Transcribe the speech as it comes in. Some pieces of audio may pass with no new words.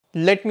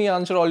Let me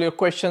answer all your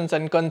questions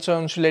and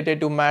concerns related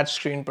to matte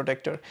screen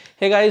protector.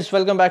 Hey guys,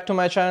 welcome back to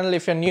my channel.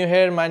 If you're new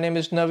here, my name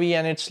is Navi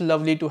and it's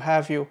lovely to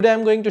have you. Today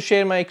I'm going to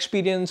share my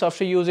experience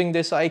after using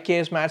this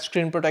iCarez matte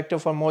screen protector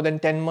for more than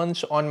 10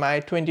 months on my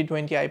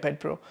 2020 iPad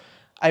Pro.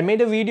 I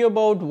made a video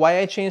about why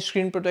I changed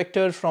screen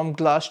protector from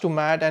glass to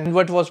matte and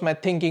what was my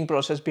thinking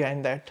process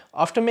behind that.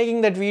 After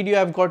making that video,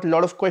 I've got a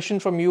lot of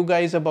questions from you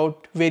guys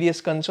about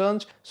various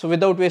concerns. So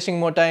without wasting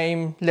more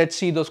time, let's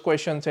see those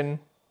questions in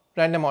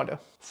random order.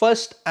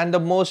 First and the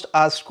most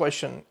asked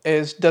question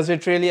is, does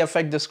it really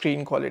affect the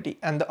screen quality?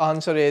 And the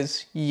answer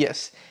is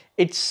yes.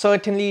 It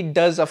certainly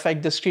does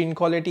affect the screen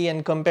quality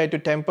and compared to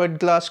tempered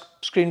glass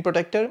screen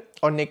protector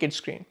or naked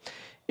screen.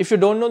 If you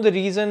don't know the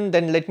reason,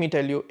 then let me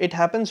tell you. It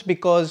happens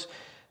because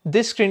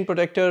this screen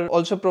protector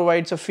also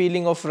provides a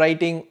feeling of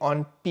writing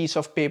on piece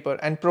of paper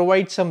and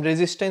provides some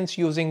resistance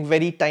using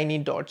very tiny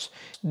dots.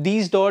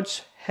 These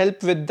dots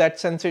help with that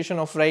sensation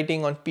of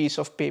writing on piece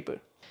of paper.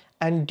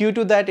 And due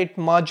to that, it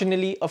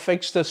marginally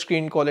affects the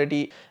screen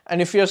quality.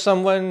 And if you're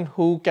someone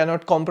who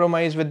cannot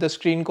compromise with the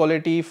screen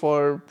quality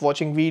for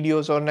watching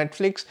videos or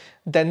Netflix,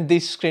 then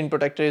this screen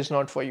protector is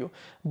not for you.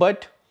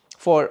 But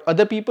for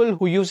other people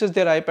who uses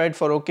their iPad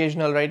for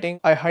occasional writing,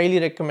 I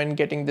highly recommend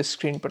getting this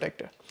screen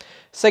protector.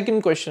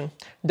 Second question,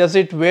 does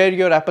it wear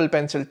your Apple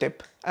Pencil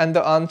tip? And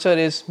the answer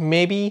is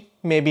maybe,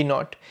 maybe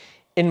not.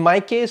 In my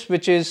case,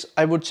 which is,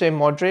 I would say,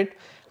 moderate,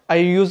 I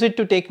use it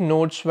to take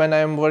notes when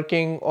I'm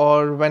working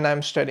or when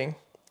I'm studying.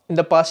 In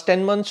the past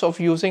 10 months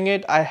of using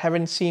it, I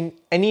haven't seen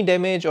any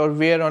damage or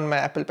wear on my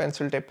Apple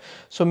Pencil tip.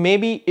 So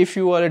maybe if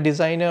you are a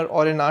designer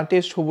or an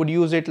artist who would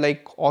use it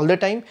like all the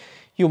time,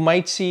 you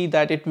might see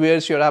that it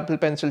wears your Apple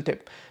Pencil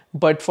tip.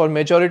 But for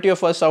majority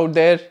of us out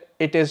there,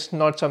 it is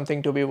not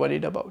something to be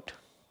worried about.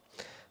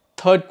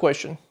 Third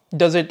question,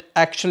 does it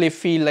actually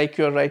feel like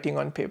you're writing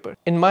on paper?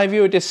 In my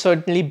view, it is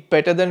certainly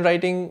better than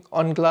writing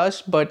on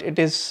glass, but it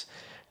is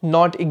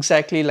not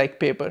exactly like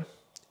paper.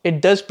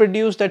 It does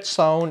produce that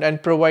sound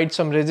and provide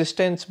some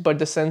resistance, but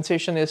the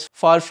sensation is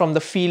far from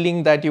the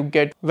feeling that you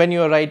get when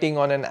you're writing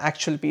on an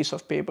actual piece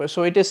of paper.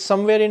 So it is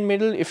somewhere in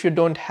middle. If you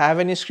don't have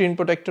any screen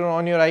protector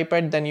on your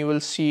iPad, then you will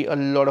see a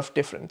lot of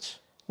difference.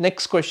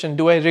 Next question,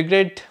 do I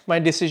regret my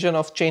decision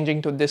of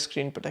changing to this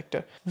screen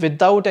protector?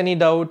 Without any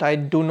doubt, I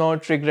do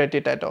not regret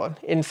it at all.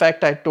 In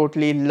fact, I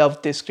totally love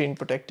this screen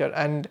protector,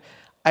 and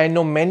I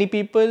know many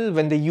people,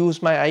 when they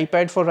use my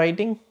iPad for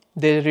writing,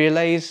 they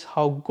realize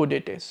how good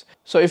it is.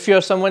 So if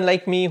you're someone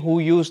like me who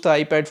use the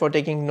iPad for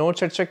taking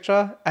notes,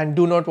 etc., and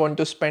do not want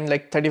to spend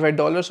like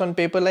 $35 on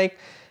paper,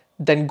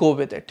 then go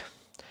with it.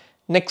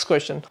 Next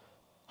question.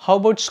 How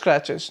about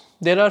scratches?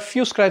 There are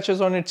few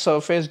scratches on its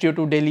surface due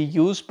to daily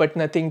use, but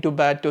nothing too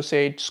bad to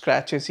say it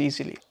scratches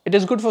easily. It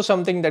is good for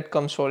something that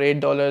comes for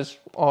 $8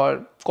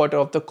 or quarter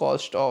of the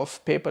cost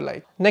of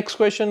Paperlike. Next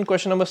question,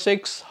 question number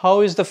 6.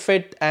 How is the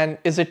fit and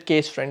is it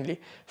case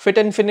friendly? Fit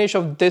and finish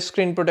of this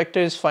screen protector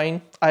is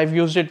fine. I've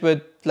used it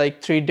with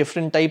like 3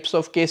 different types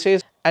of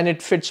cases and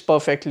it fits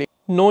perfectly.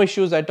 No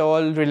issues at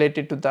all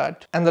related to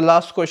that. And the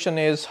last question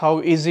is,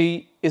 how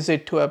easy is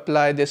it to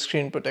apply this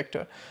screen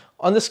protector?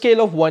 On the scale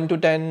of 1 to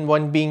 10,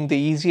 1 being the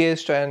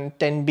easiest and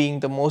 10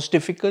 being the most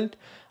difficult,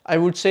 I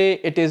would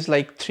say it is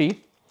like 3.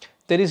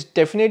 There is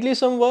definitely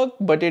some work,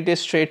 but it is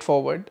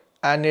straightforward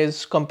and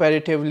is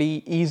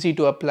comparatively easy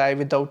to apply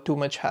without too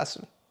much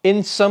hassle.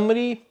 In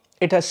summary,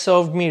 it has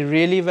served me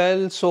really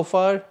well so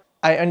far.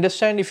 I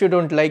understand if you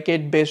don't like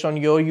it based on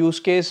your use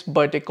case,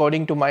 but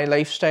according to my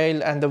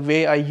lifestyle and the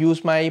way I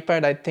use my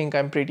iPad, I think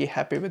I'm pretty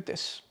happy with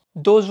this.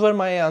 Those were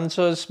my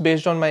answers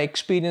based on my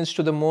experience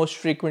to the most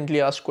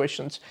frequently asked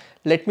questions.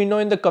 Let me know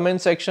in the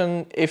comment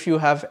section if you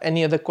have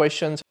any other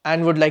questions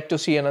and would like to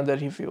see another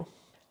review.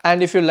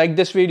 And if you like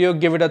this video,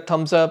 give it a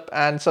thumbs up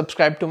and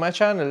subscribe to my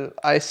channel.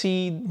 I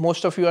see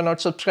most of you are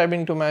not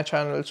subscribing to my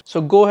channel.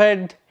 So go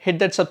ahead, hit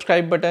that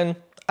subscribe button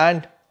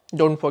and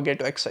don't forget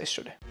to exercise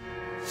today.